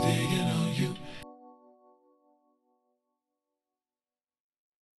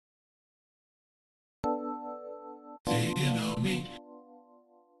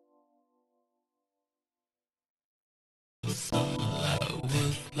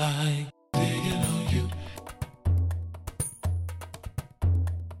like digging on you.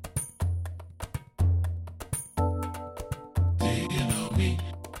 Digging on me.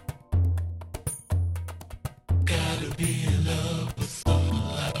 Gotta be in love with someone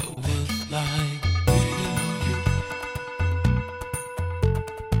I was like digging on you.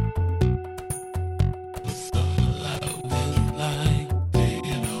 With someone I was like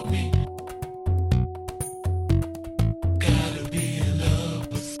digging on me. Gotta be in love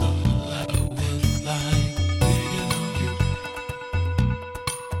with someone I was like digging on you.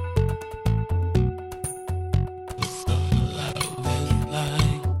 With someone I was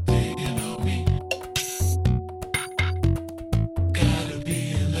like digging on me. Gotta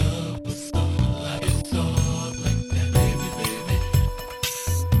be in love with someone like it's all like that, baby, baby.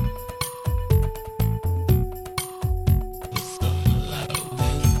 With someone I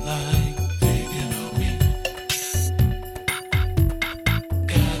was like digging on me.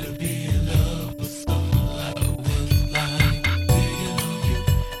 Gotta be in love with someone I was like digging on you.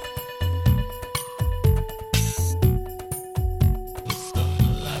 With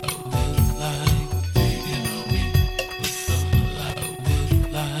someone I was like digging on me. With someone I was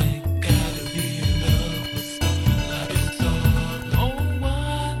like gotta be in love with someone like it's all. Oh,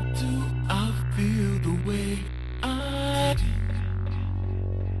 why do I feel the way I do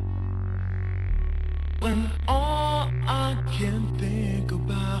when all I can think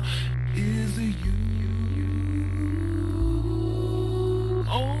about is you?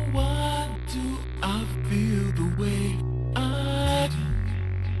 Oh, why do I feel the way I do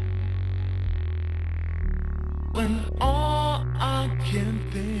when all I can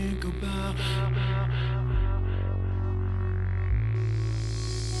think about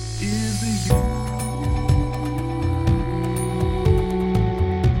is you?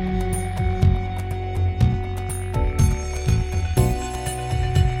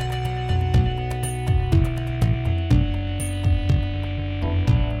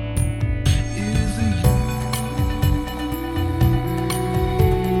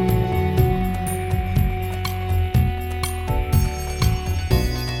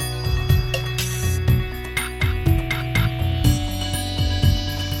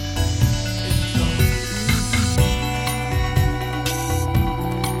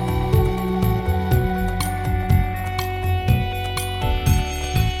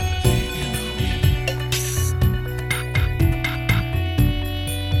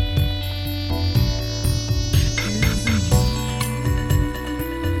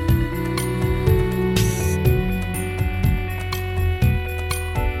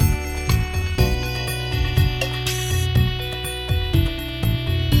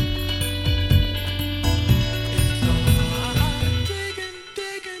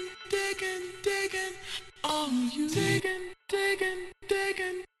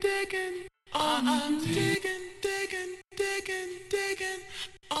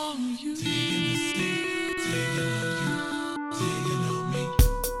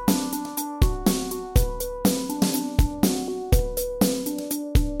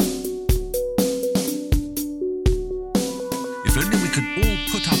 If only we could all